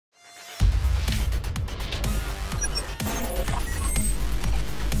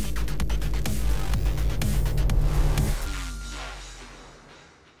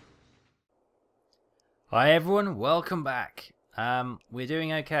Hi everyone, welcome back. We're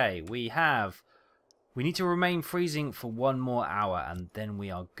doing okay. We need to remain freezing for 1 more hour and then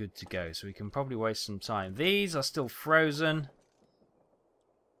we are good to go. So we can probably waste some time. These are still frozen.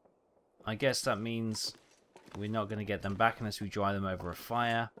 I guess that means we're not going to get them back unless we dry them over a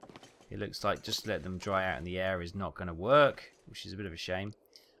fire. It looks like just let them dry out in the air is not going to work, which is a bit of a shame.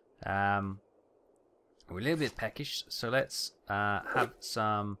 We're a little bit peckish, so let's have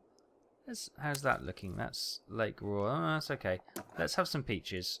some... How's that looking? That's Lake Royal. Oh, that's okay. Let's have some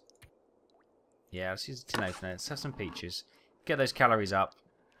peaches. Yeah, let's use a tin opener. Let's have some peaches. Get those calories up.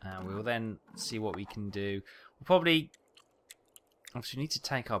 And we will then see what we can do. We'll probably... Obviously, we need to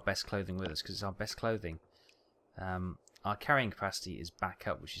take our best clothing with us because it's our best clothing. Our carrying capacity is back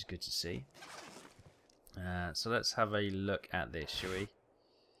up, which is good to see. So let's have a look at this, shall we?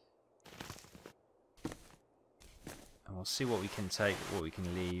 And we'll see what we can take, what we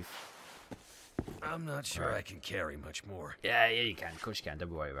can leave. I'm not sure I can carry much more. Yeah, you can. Of course you can.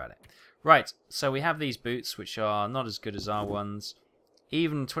 Don't worry about it. Right, so we have these boots, which are not as good as our ones.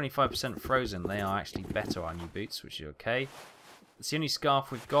 Even 25% frozen, they are actually better, our new boots, which is okay. It's the only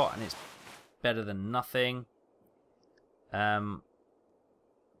scarf we've got, and it's better than nothing. Our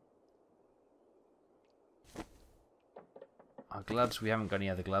gloves, we haven't got any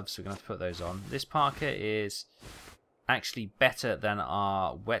other gloves, so we're going to have to put those on. This parka is actually better than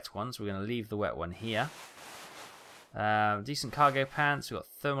our wet ones. We're going to leave the wet one here. Decent cargo pants. We've got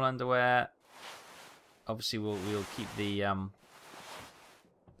thermal underwear. Obviously, we'll keep the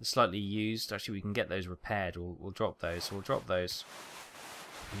slightly used. Actually, we can get those repaired. We'll drop those. So we'll drop those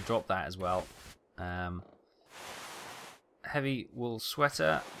and drop that as well. Heavy wool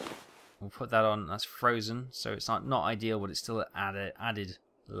sweater. We'll put that on. That's frozen, so it's not ideal, but it's still an added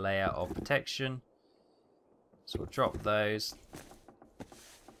layer of protection. So we'll drop those.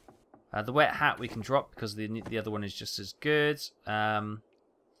 The wet hat we can drop because the other one is just as good.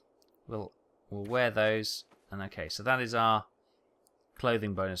 We'll wear those. And okay, so that is our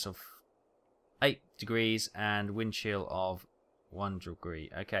clothing bonus of 8 degrees and wind chill of 1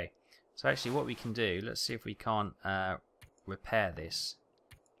 degree. Okay, so actually what we can do, let's see if we can't repair this.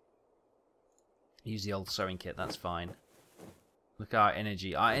 Use the old sewing kit, that's fine. Look at our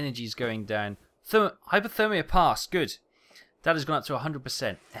energy. Our energy is going down. Hypothermia pass, good. That has gone up to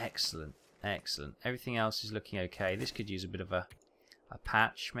 100%. Excellent, excellent. Everything else is looking okay. This could use a bit of a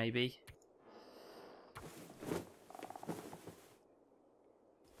patch, maybe.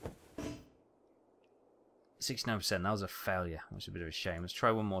 %69%. That was a failure. That was a bit of a shame. Let's try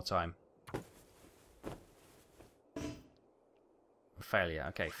one more time. Failure.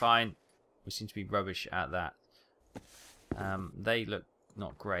 Okay, fine. We seem to be rubbish at that. They look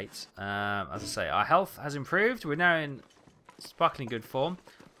not great. As I say, our health has improved. We're now in sparkling good form.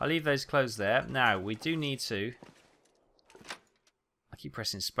 I'll leave those clothes there. Now, we do need to... I keep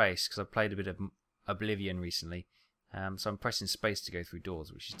pressing space because I've played a bit of Oblivion recently. So I'm pressing space to go through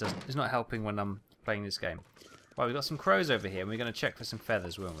doors, which is not helping when I'm playing this game. Right, we've got some crows over here, and we're going to check for some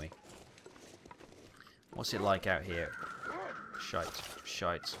feathers, won't we? What's it like out here? Shite.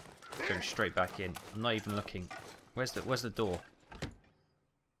 Shite. Going straight back in. I'm not even looking. Where's the door?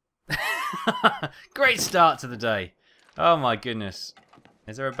 Great start to the day. Oh my goodness.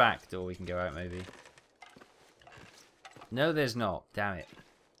 Is there a back door we can go out maybe? No, there's not. Damn it.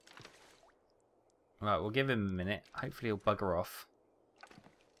 Right, we'll give him a minute. Hopefully he'll bugger off.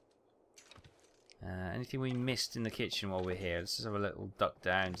 Anything we missed in the kitchen while we're here? Let's just have a little duck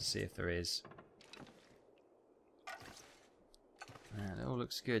down to see if there is. It all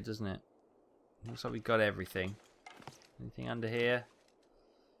looks good, doesn't it? Looks like we've got everything. Anything under here?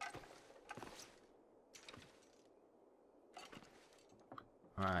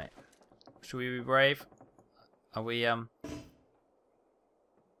 Right. Should we be brave? Are we,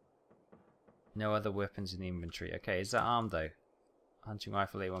 No other weapons in the inventory. Okay, is that armed though? Hunting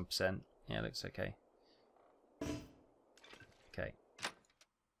rifle 81%. Yeah, looks okay. Okay.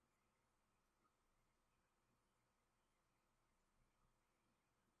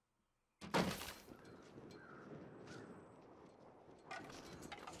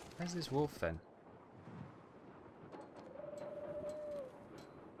 Where's this wolf then?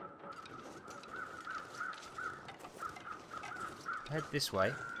 Head this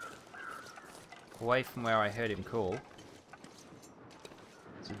way. Away from where I heard him call.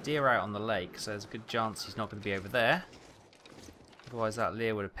 There's a deer out on the lake, so there's a good chance he's not going to be over there. Otherwise that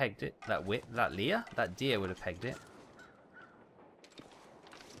deer would have pegged it. That deer would have pegged it.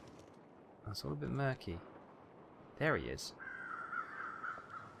 That's all a bit murky. There he is.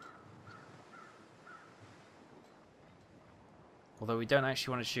 Although we don't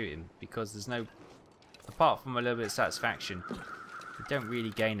actually want to shoot him because there's no apart from a little bit of satisfaction, we don't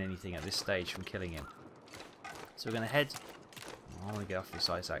really gain anything at this stage from killing him. So we're going to head... I want to get off this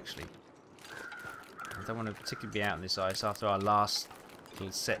ice, actually. I don't want to particularly be out on this ice after our last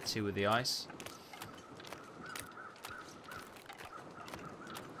little set 2 with the ice.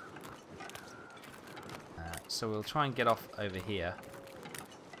 So we'll try and get off over here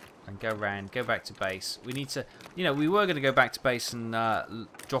and go around, go back to base. We need to, you know, we were going to go back to base and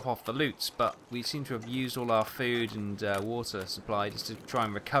drop off the loots, but we seem to have used all our food and water supply just to try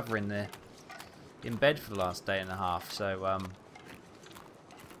and recover in bed for the last day and a half. So,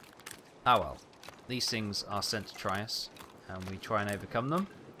 oh well, these things are sent to try us, and we try and overcome them.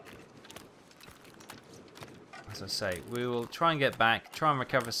 As I say, we will try and get back, try and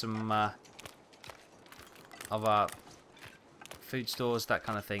recover some of our food stores, that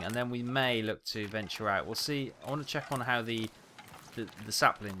kind of thing, and then we may look to venture out. We'll see. I want to check on how the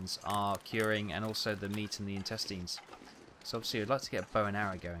saplings are curing, and also the meat and the intestines. So obviously I'd like to get a bow and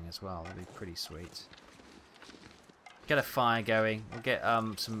arrow going as well. That'd be pretty sweet. Get a fire going. We'll get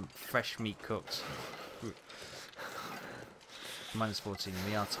some fresh meat cooked. -14.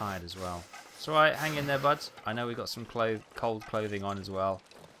 We are tired as well. It's alright, hang in there, bud. I know we've got some cold clothing on as well.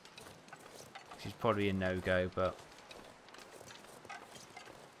 Which is probably a no-go, but...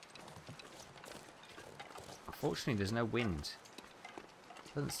 Unfortunately, there's no wind.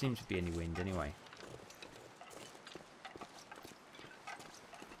 Doesn't seem to be any wind anyway.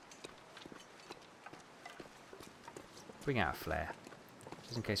 Bring out a flare.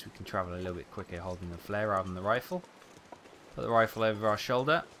 Just in case we can travel a little bit quicker holding the flare rather than the rifle. Put the rifle over our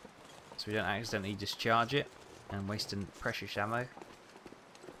shoulder so we don't accidentally discharge it and waste precious ammo.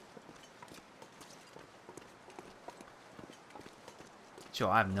 Sure,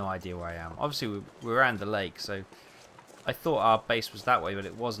 I have no idea where I am. Obviously, we're around the lake, so I thought our base was that way, but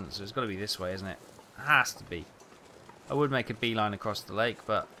it wasn't, so it's got to be this way, isn't it? It has to be. I would make a beeline across the lake,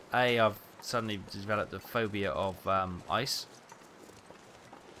 but A, I've suddenly developed a phobia of ice.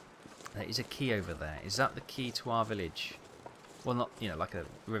 There is a key over there. Is that the key to our village? Well, not, you know, like a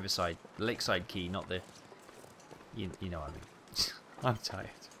riverside, lakeside key, not the... You know what I mean. I'm tired.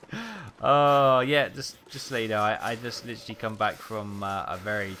 Oh, yeah, just so you know, I just literally come back from a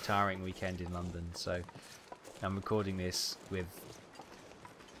very tiring weekend in London, so I'm recording this with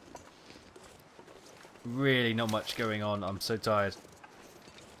really not much going on. I'm so tired.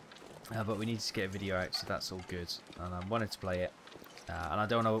 But we need to get a video out, so that's all good. And I wanted to play it. And I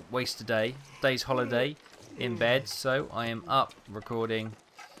don't want to waste a day's holiday in bed, so I am up recording.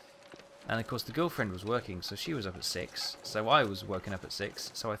 And of course the girlfriend was working, so she was up at 6. So I was woken up at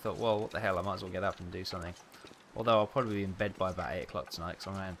 6. So I thought, well, what the hell, I might as well get up and do something. Although I'll probably be in bed by about 8 o'clock tonight,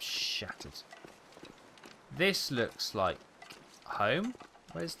 because I am shattered. This looks like home.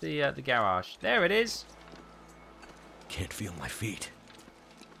 Where's the garage? There it is. Can't feel my feet.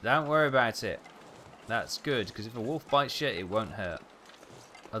 Don't worry about it. That's good, because if a wolf bites you, it won't hurt.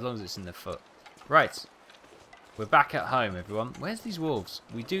 As long as it's in the foot. Right. We're back at home, everyone. Where's these wolves?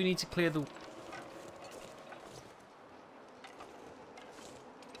 We do need to clear the...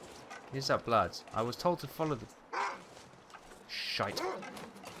 Here's that blood. I was told to follow the... Shite.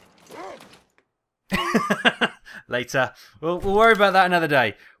 Later. We'll worry about that another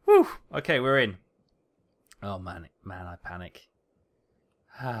day. Whew. Okay, we're in. Oh, man, I panic.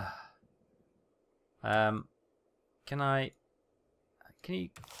 Can you...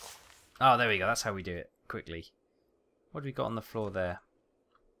 Oh, there we go. That's how we do it. Quickly. What have we got on the floor there?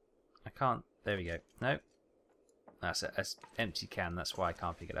 I can't... There we go. No. That's an empty can. That's why I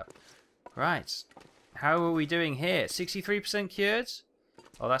can't pick it up. Right. How are we doing here? 63% cured?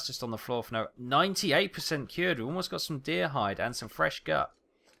 Oh, that's just on the floor for now. 98% cured. We've almost got some deer hide and some fresh gut.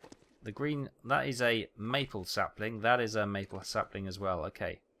 The green... That is a maple sapling. That is a maple sapling as well.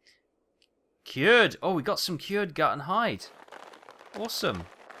 Okay. Cured. Oh, we got some cured gut and hide. Awesome.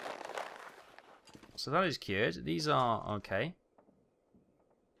 So that is cured. These are okay.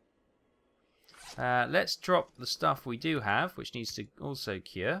 Let's drop the stuff we do have, which needs to also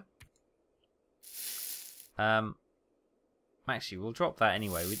cure. Actually, we'll drop that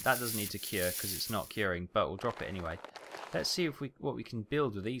anyway. That doesn't need to cure because it's not curing, but we'll drop it anyway. Let's see if what we can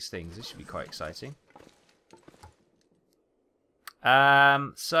build with these things. This should be quite exciting.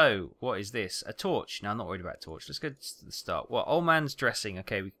 So what is this? A torch. Now I'm not worried about a torch. Let's go to the start. Well, old man's dressing.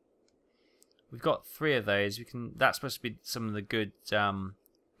 Okay, we've got 3 of those. That's supposed to be some of the good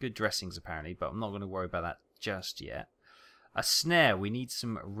dressings apparently, but I'm not going to worry about that just yet. A snare. We need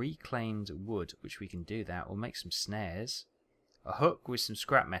some reclaimed wood, which we can do that. We'll make some snares. A hook with some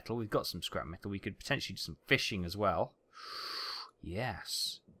scrap metal. We've got some scrap metal. We could potentially do some fishing as well.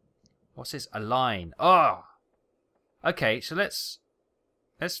 Yes. What's this? A line. Oh! Okay, so let's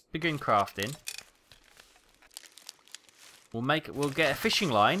begin crafting. We'll get a fishing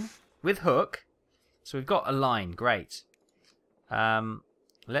line with hook. So we've got a line, great.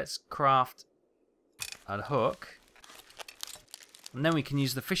 Let's craft a hook. And then we can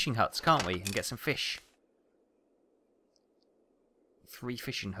use the fishing huts, can't we? And get some fish. 3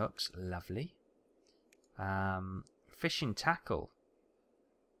 fishing hooks, lovely. Fishing tackle.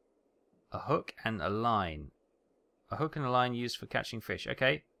 A hook and a line. A hook and a line used for catching fish.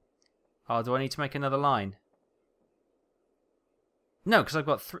 Okay. Oh, do I need to make another line? No, because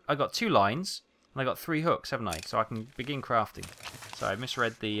I got 2 lines and I got 3 hooks, haven't I? So I can begin crafting. Sorry, I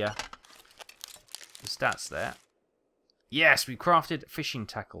misread the stats there. Yes, we crafted fishing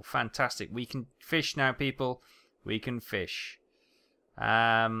tackle. Fantastic. We can fish now, people. We can fish.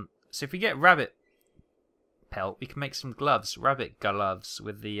 So if we get rabbit pelt, we can make some gloves. Rabbit gloves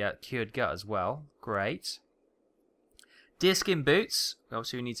with the cured gut as well. Great. Deerskin boots.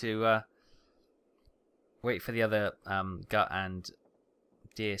 Obviously, we need to wait for the other gut and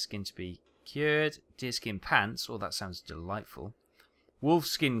deerskin to be cured. Deerskin pants. Oh, that sounds delightful.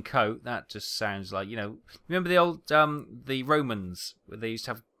 Wolfskin coat, that just sounds like, you know, remember the old, the Romans, where they used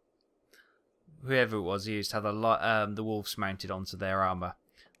to have, whoever it was, they used to have the wolves mounted onto their armour.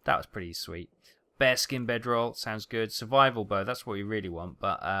 That was pretty sweet. Bearskin bedroll, sounds good. Survival bow, that's what we really want,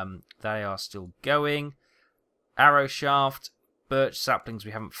 but they are still going. Arrow shaft, birch saplings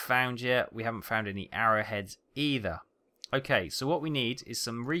we haven't found yet. We haven't found any arrowheads either. Okay, so what we need is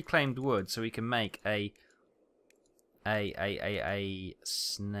some reclaimed wood so we can make a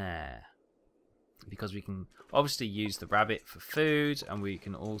snare, because we can obviously use the rabbit for food, and we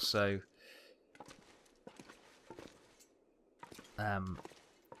can also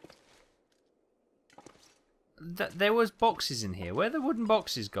there was boxes in here. Where are the wooden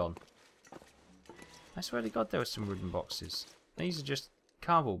boxes gone? I swear to God there were some wooden boxes. These are just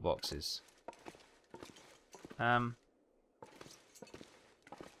cardboard boxes.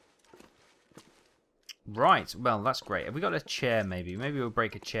 Right, well, that's great. Have we got a chair, maybe? Maybe we'll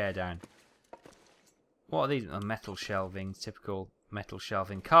break a chair down. What are these? Oh, metal shelving, typical metal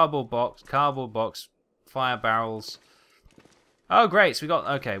shelving. Cardboard box, fire barrels. Oh, great, so we got...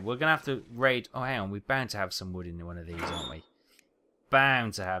 Okay, we're going to have to raid... Oh, hang on, we're bound to have some wood in one of these, aren't we?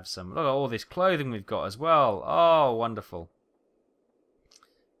 Bound to have some. Look at all this clothing we've got as well. Oh, wonderful.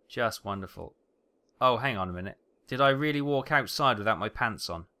 Just wonderful. Oh, hang on a minute. Did I really walk outside without my pants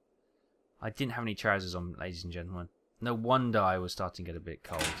on? I didn't have any trousers on, ladies and gentlemen. No wonder I was starting to get a bit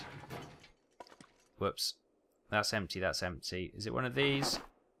cold. Whoops. That's empty, that's empty. Is it one of these?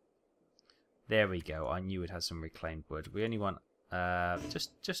 There we go. I knew it had some reclaimed wood. We only want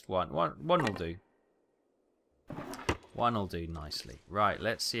just one. One will do. One will do nicely. Right,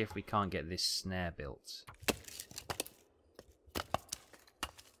 let's see if we can't get this snare built.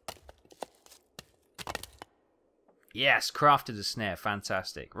 Yes, crafted a snare.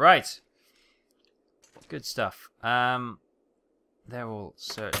 Fantastic. Right. Good stuff. They're all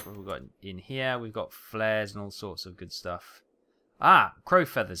searched. What we've got in here. We've got flares and all sorts of good stuff. Ah, crow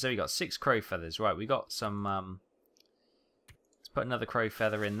feathers. There we got 6 crow feathers. Right, we got some... let's put another crow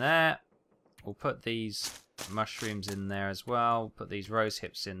feather in there. We'll put these mushrooms in there as well. We'll put these rose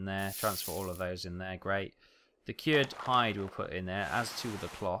hips in there. Transfer all of those in there. Great. The cured hide we'll put in there, as to the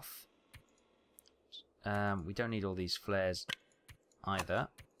cloth. We don't need all these flares either.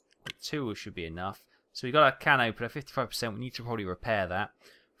 2 should be enough. So we've got our can opener, 55%. We need to probably repair that.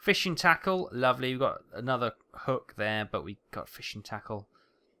 Fishing tackle, lovely. We've got another hook there, but we've got fishing tackle.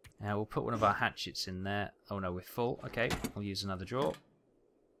 Now we'll put one of our hatchets in there. Oh no, we're full. Okay, we'll use another drawer.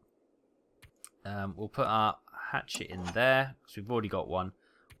 We'll put our hatchet in there, because we've already got one.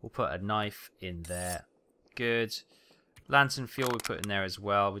 We'll put a knife in there. Good. Lantern fuel we put in there as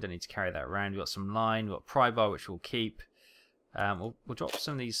well. We don't need to carry that around. We've got some line. We've got pry bar, which we'll keep. We'll drop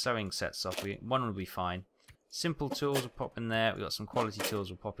some of these sewing sets off. One will be fine. Simple tools will pop in there. We've got some quality tools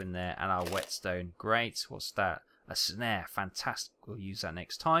will pop in there. And our whetstone. Great. What's that? A snare. Fantastic. We'll use that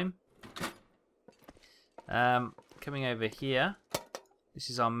next time. Coming over here. This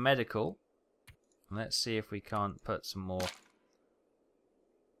is our medical. Let's see if we can't put some more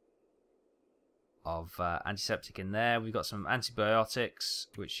of antiseptic in there. We've got some antibiotics,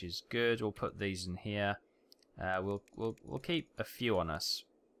 which is good. We'll put these in here. We'll keep a few on us.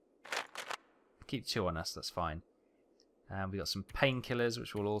 Keep 2 on us. That's fine. We've got some painkillers,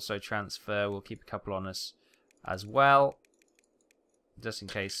 which we'll also transfer. We'll keep a couple on us as well, just in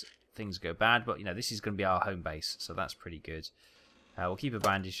case things go bad. But you know, this is going to be our home base, so that's pretty good. We'll keep a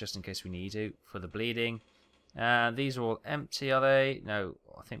bandage just in case we need to for the bleeding. These are all empty, are they? No,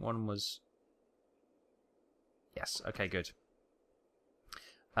 I think one was... Yes, okay, good.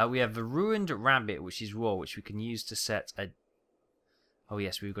 We have the ruined rabbit, which is raw, which we can use to set a... Oh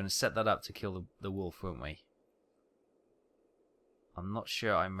yes, we were going to set that up to kill the wolf, weren't we? I'm not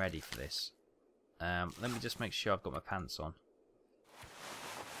sure I'm ready for this. Let me just make sure I've got my pants on.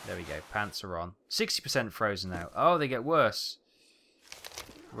 There we go, pants are on. 60% frozen now. Oh, they get worse.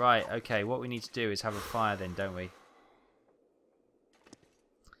 Right, okay, what we need to do is have a fire then, don't we?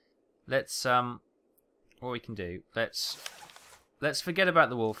 Let's, what we can do, let's forget about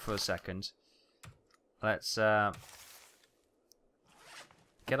the wolf for a second. Let's,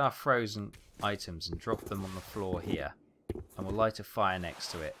 get our frozen items and drop them on the floor here. And we'll light a fire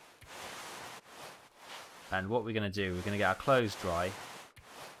next to it. And what we're going to do, we're going to get our clothes dry.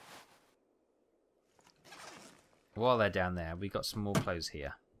 While they're down there, we've got some more clothes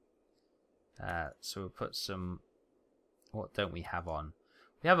here. So we'll put some... What don't we have on?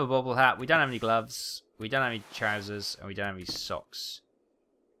 We have a bobble hat. We don't have any gloves. We don't have any trousers. And we don't have any socks.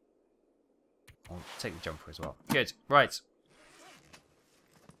 I'll take the jumper as well. Good. Right.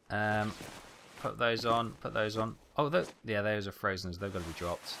 Put those on. Put those on. Oh, yeah, those are frozen. They've got to be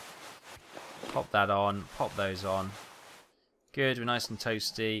dropped. Pop that on. Pop those on. Good. We're nice and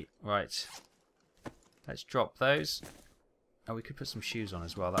toasty. Right. Let's drop those. Oh, we could put some shoes on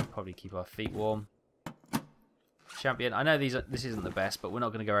as well. That'll probably keep our feet warm. Champion. I know this isn't the best, but we're not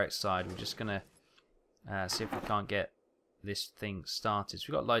going to go outside. We're just going to see if we can't get this thing started. So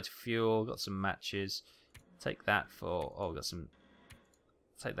we've got lighter fuel. Got some matches. Take that for... Oh, we've got some...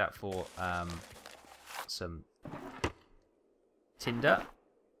 Take that for some tinder.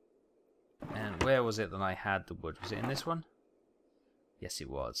 And where was it that I had the wood? Was it in this one? Yes, it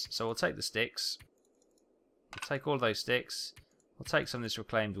was. So we'll take the sticks. We'll take all those sticks. We'll take some of this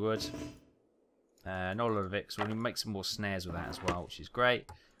reclaimed wood. Not a lot of it, because we're going to make some more snares with that as well, which is great.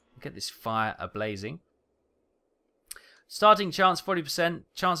 We'll get this fire a-blazing. Starting chance 40%.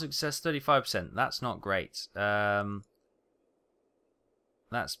 Chance of success 35%. That's not great.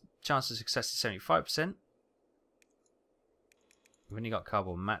 That's chance of success is 75%. We've only got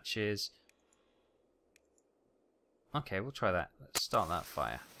cardboard matches. Okay, we'll try that. Let's start that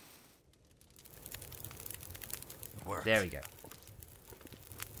fire. There we go.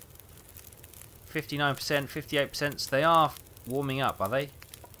 59%, 58%. So they are warming up, are they?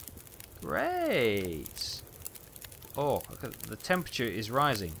 Great. Oh, look at the temperature is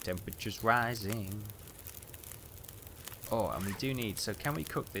rising. Temperature's rising. Oh, and we do need... So can we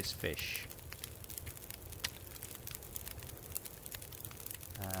cook this fish?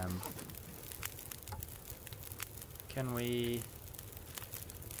 Can we...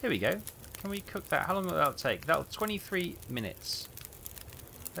 Here we go. Can we cook that? How long will that take? That'll 23 minutes.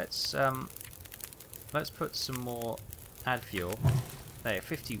 Let's put some more... Add fuel. There,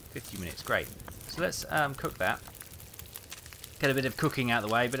 50 minutes. Great. So let's cook that. Get a bit of cooking out of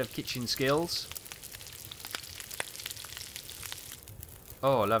the way. A bit of kitchen skills.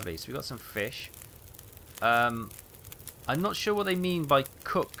 Oh, lovely. So we got some fish. I'm not sure what they mean by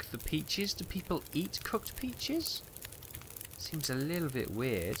cook the peaches. Do people eat cooked peaches? Seems a little bit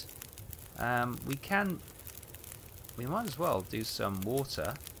weird. We might as well do some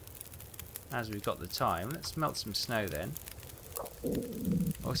water as we've got the time. Let's melt some snow then.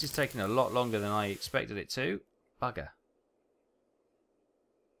 Oh, this is taking a lot longer than I expected it to. Bugger.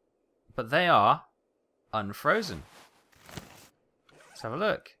 But they are unfrozen. Let's have a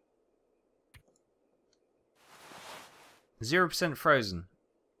look. 0% frozen.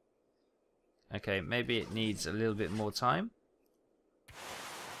 Okay, maybe it needs a little bit more time.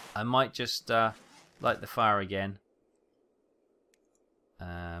 I might just light the fire again.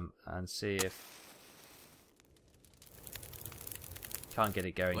 And see if... Can't get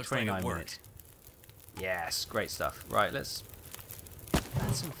it going. Looks 29 like minutes. Yes, great stuff. Right, let's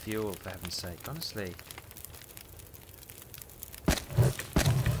add some fuel, for heaven's sake. Honestly.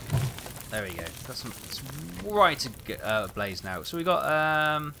 There we go. Got some... It's right to get blaze now. So we got...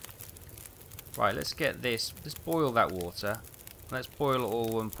 Right, let's get this. Let's boil that water. Let's boil all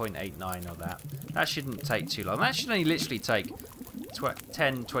 1.89 of that. That shouldn't take too long. That should only literally take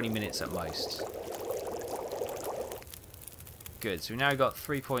 10-20 minutes at most. Good. So we now got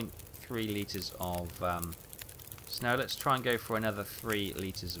 3.3 litres of snow. Let's try and go for another 3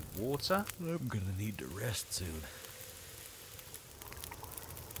 litres of water. I'm gonna need to rest soon.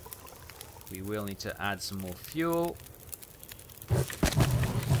 We will need to add some more fuel.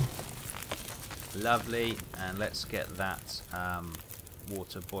 Lovely. And let's get that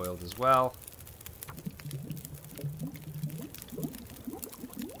water boiled as well.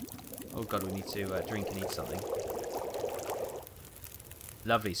 Oh god, we need to drink and eat something.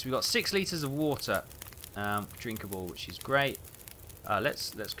 Lovely. So we've got 6 litres of water, drinkable, which is great.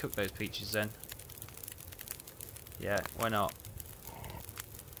 Let's cook those peaches then. Yeah, why not?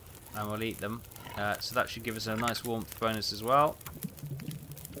 And we'll eat them. So that should give us a nice warmth bonus as well.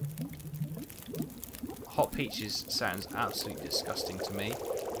 Hot peaches sounds absolutely disgusting to me,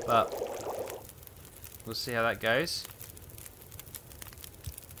 but we'll see how that goes.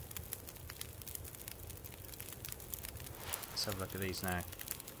 Let's have a look at these now.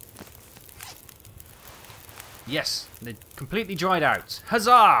 Yes, they're completely dried out.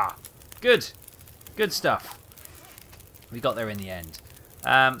 Huzzah! Good. Good stuff. We got there in the end.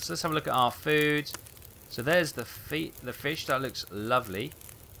 So let's have a look at our food. So there's the fish. That looks lovely.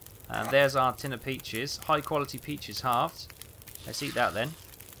 There's our tin of peaches. High quality peaches halved. Let's eat that then.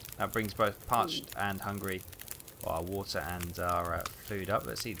 That brings both parched and hungry, or our water and our food up.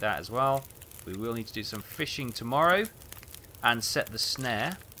 Let's eat that as well. We will need to do some fishing tomorrow and set the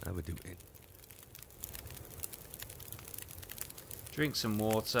snare. I would do it. Drink some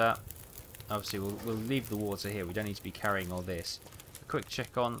water. Obviously, we'll leave the water here. We don't need to be carrying all this. A quick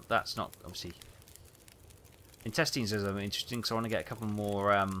check on. That's not, obviously. Intestines is interesting, so I want to get a couple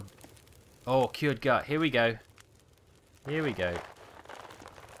more. Oh, cured gut. Here we go. Here we go.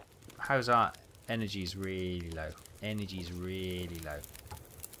 How's our energy's really low? Energy's really low.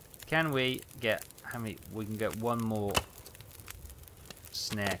 Can we get how many? We can get one more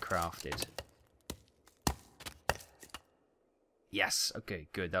snare crafted. Yes. Okay,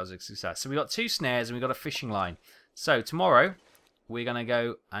 good. That was a success. So we got 2 snares and we got a fishing line. So tomorrow we're gonna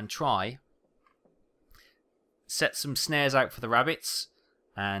go and try set some snares out for the rabbits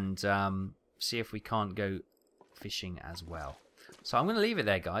and see if we can't go fishing as well. So I'm going to leave it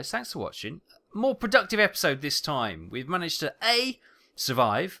there, guys. Thanks for watching. More productive episode this time. We've managed to A,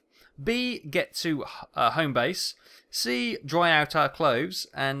 survive, B, get to home base, C, dry out our clothes,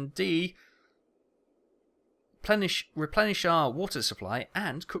 and D, replenish our water supply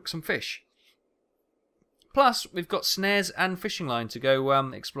and cook some fish. Plus, we've got snares and fishing line to go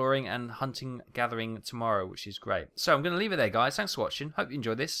exploring and hunting, gathering tomorrow, which is great. So I'm going to leave it there, guys. Thanks for watching. Hope you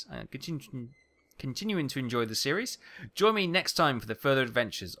enjoyed this. Continuing to enjoy the series. Join me next time for the further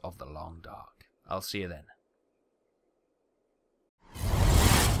adventures of the Long Dark. I'll see you then.